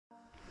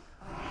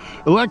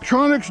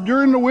Electronics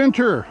during the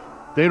winter,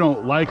 they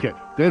don't like it.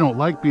 They don't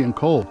like being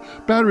cold.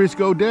 Batteries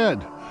go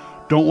dead.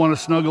 Don't want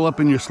to snuggle up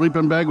in your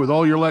sleeping bag with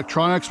all your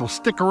electronics? Well,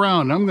 stick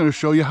around. I'm going to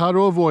show you how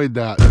to avoid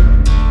that.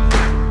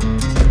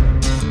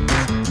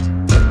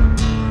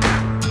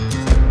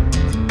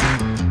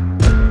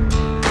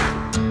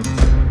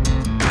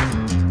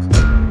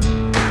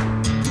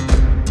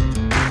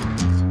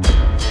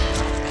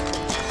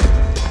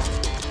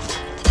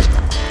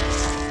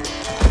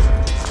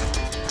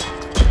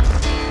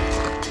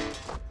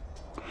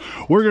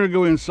 We're gonna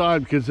go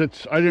inside because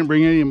I didn't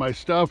bring any of my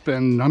stuff,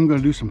 and I'm gonna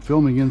do some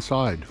filming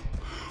inside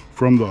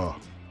from the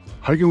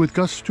Hiking with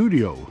Gus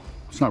studio.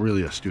 It's not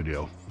really a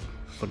studio,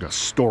 it's like a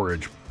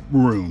storage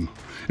room.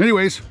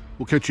 Anyways,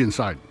 we'll catch you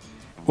inside.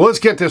 Well, let's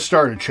get this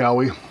started, shall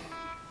we?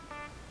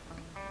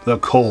 The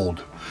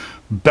cold.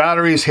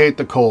 Batteries hate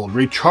the cold.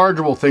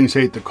 Rechargeable things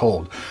hate the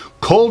cold.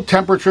 Cold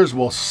temperatures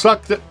will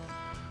suck the...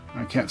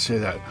 I can't say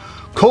that.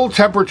 Cold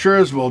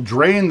temperatures will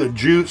drain the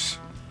juice.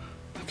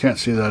 I can't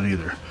say that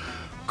either.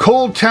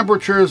 Cold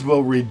temperatures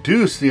will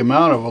reduce the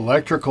amount of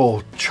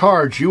electrical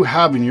charge you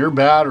have in your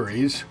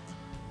batteries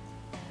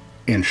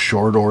in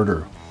short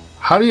order.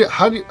 How do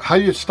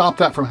you stop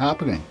that from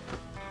happening?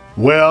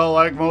 Well,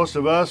 like most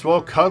of us,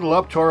 we'll cuddle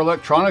up to our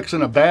electronics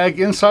in a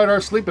bag inside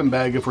our sleeping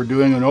bag if we're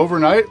doing an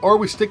overnight, or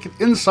we stick it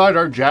inside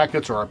our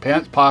jackets or our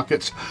pants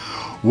pockets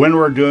when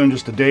we're doing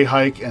just a day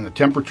hike and the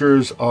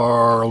temperatures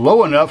are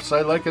low enough,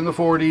 say like in the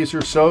 40s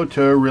or so,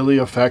 to really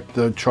affect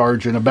the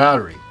charge in a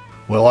battery.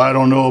 Well, I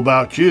don't know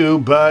about you,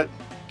 but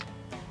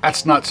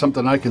that's not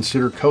something I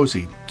consider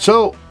cozy.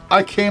 So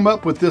I came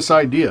up with this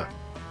idea.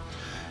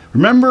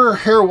 Remember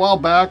here a while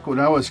back when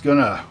I was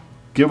gonna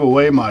give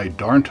away my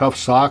darn tough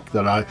sock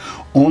that I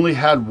only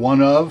had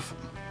one of?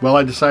 Well,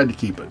 I decided to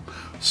keep it.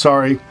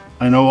 Sorry,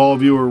 I know all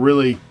of you are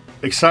really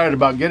excited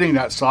about getting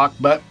that sock,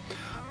 but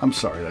I'm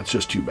sorry, that's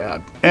just too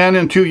bad. And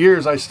in 2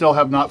 years, I still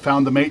have not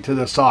found the mate to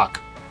this sock.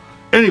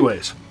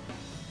 Anyways,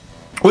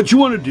 what you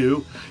want to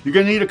do, you're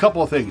going to need a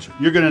couple of things.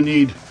 You're going to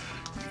need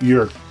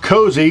your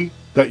cozy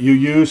that you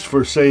use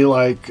for, say,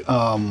 like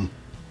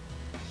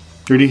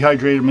your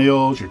dehydrated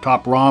meals, your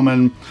top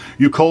ramen,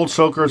 you cold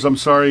soakers, I'm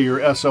sorry,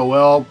 your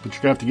SOL, but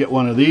you're going to have to get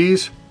one of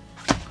these,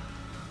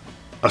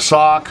 a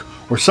sock,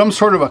 or some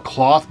sort of a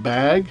cloth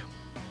bag.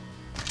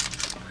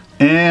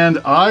 And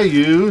I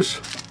use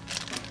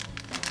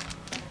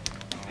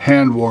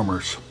hand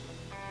warmers.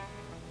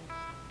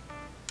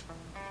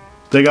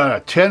 They got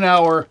a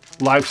 10-hour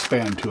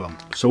lifespan to them.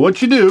 So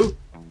what you do,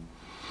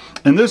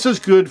 and this is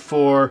good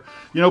for,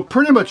 you know,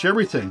 pretty much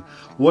everything.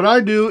 What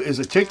I do is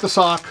I take the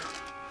sock,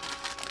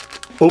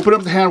 open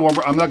up the hand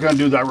warmer. I'm not going to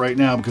do that right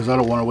now because I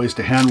don't want to waste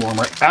a hand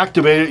warmer.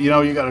 Activate it, you know,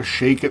 you got to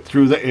shake it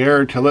through the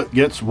air till it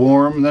gets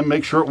warm, and then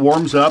make sure it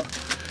warms up.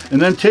 And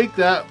then take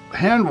that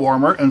hand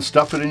warmer and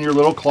stuff it in your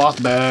little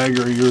cloth bag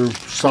or your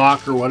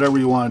sock or whatever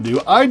you want to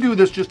do. I do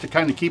this just to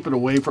kind of keep it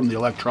away from the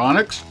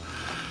electronics,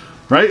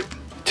 right?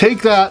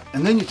 Take that,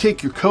 and then you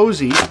take your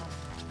cozy,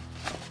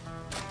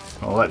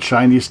 all that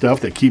shiny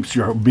stuff that keeps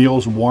your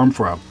meals warm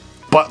for a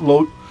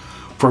buttload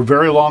for a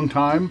very long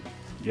time.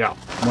 Yeah,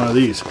 one of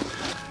these.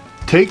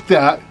 Take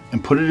that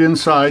and put it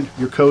inside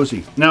your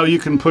cozy. Now you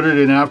can put it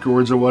in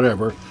afterwards or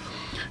whatever.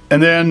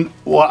 And then,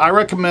 well, I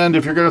recommend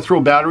if you're going to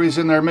throw batteries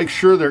in there, make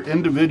sure they're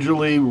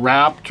individually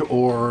wrapped,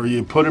 or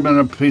you put them in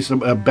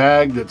a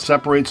bag that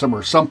separates them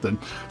or something,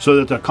 so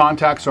that the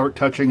contacts aren't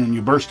touching and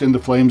you burst into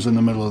flames in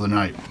the middle of the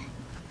night.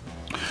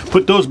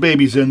 Put those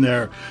babies in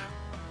there.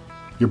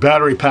 Your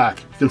battery pack,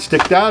 you can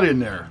stick that in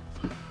there.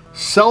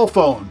 Cell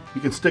phone,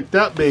 you can stick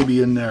that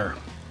baby in there.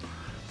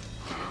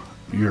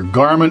 Your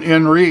Garmin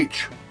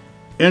InReach,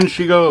 in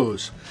she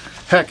goes.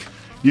 Heck,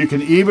 you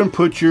can even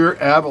put your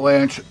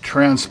avalanche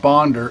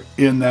transponder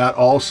in that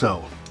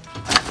also.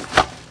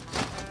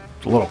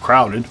 It's a little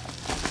crowded,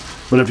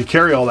 but if you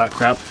carry all that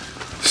crap,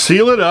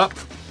 seal it up,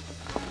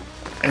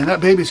 and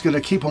that baby's going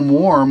to keep them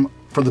warm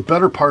for the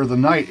better part of the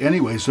night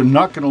anyway, so they're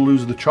not going to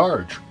lose the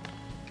charge.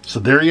 So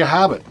there you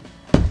have it.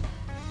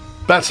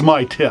 That's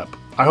my tip.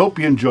 I hope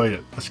you enjoyed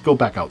it. Let's go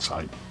back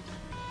outside.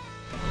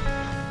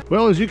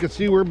 Well, as you can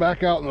see, we're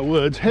back out in the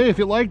woods. Hey, if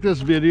you like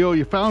this video,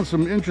 you found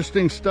some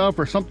interesting stuff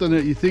or something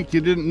that you think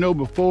you didn't know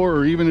before,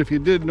 or even if you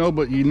did know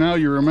but now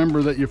you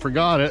remember that you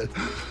forgot it,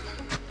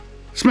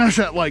 smash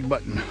that like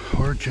button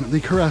or gently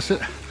caress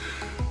it.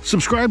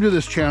 Subscribe to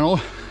this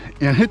channel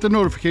and hit the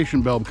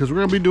notification bell, because we're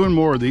going to be doing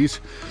more of these.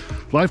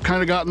 Life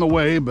kind of got in the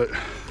way, but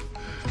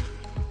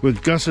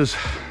with Gus's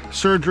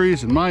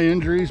surgeries and my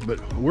injuries, but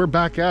we're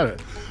back at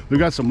it. We've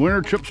got some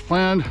winter trips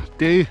planned,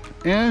 day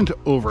and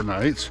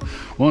overnights.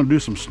 Want to do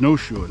some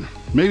snowshoeing.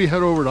 Maybe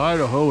head over to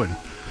Idaho and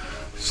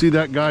see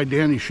that guy,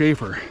 Danny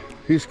Schaefer.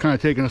 He's kind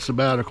of taking a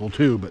sabbatical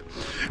too. But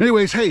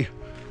anyways, hey,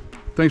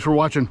 thanks for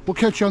watching. We'll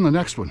catch you on the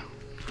next one.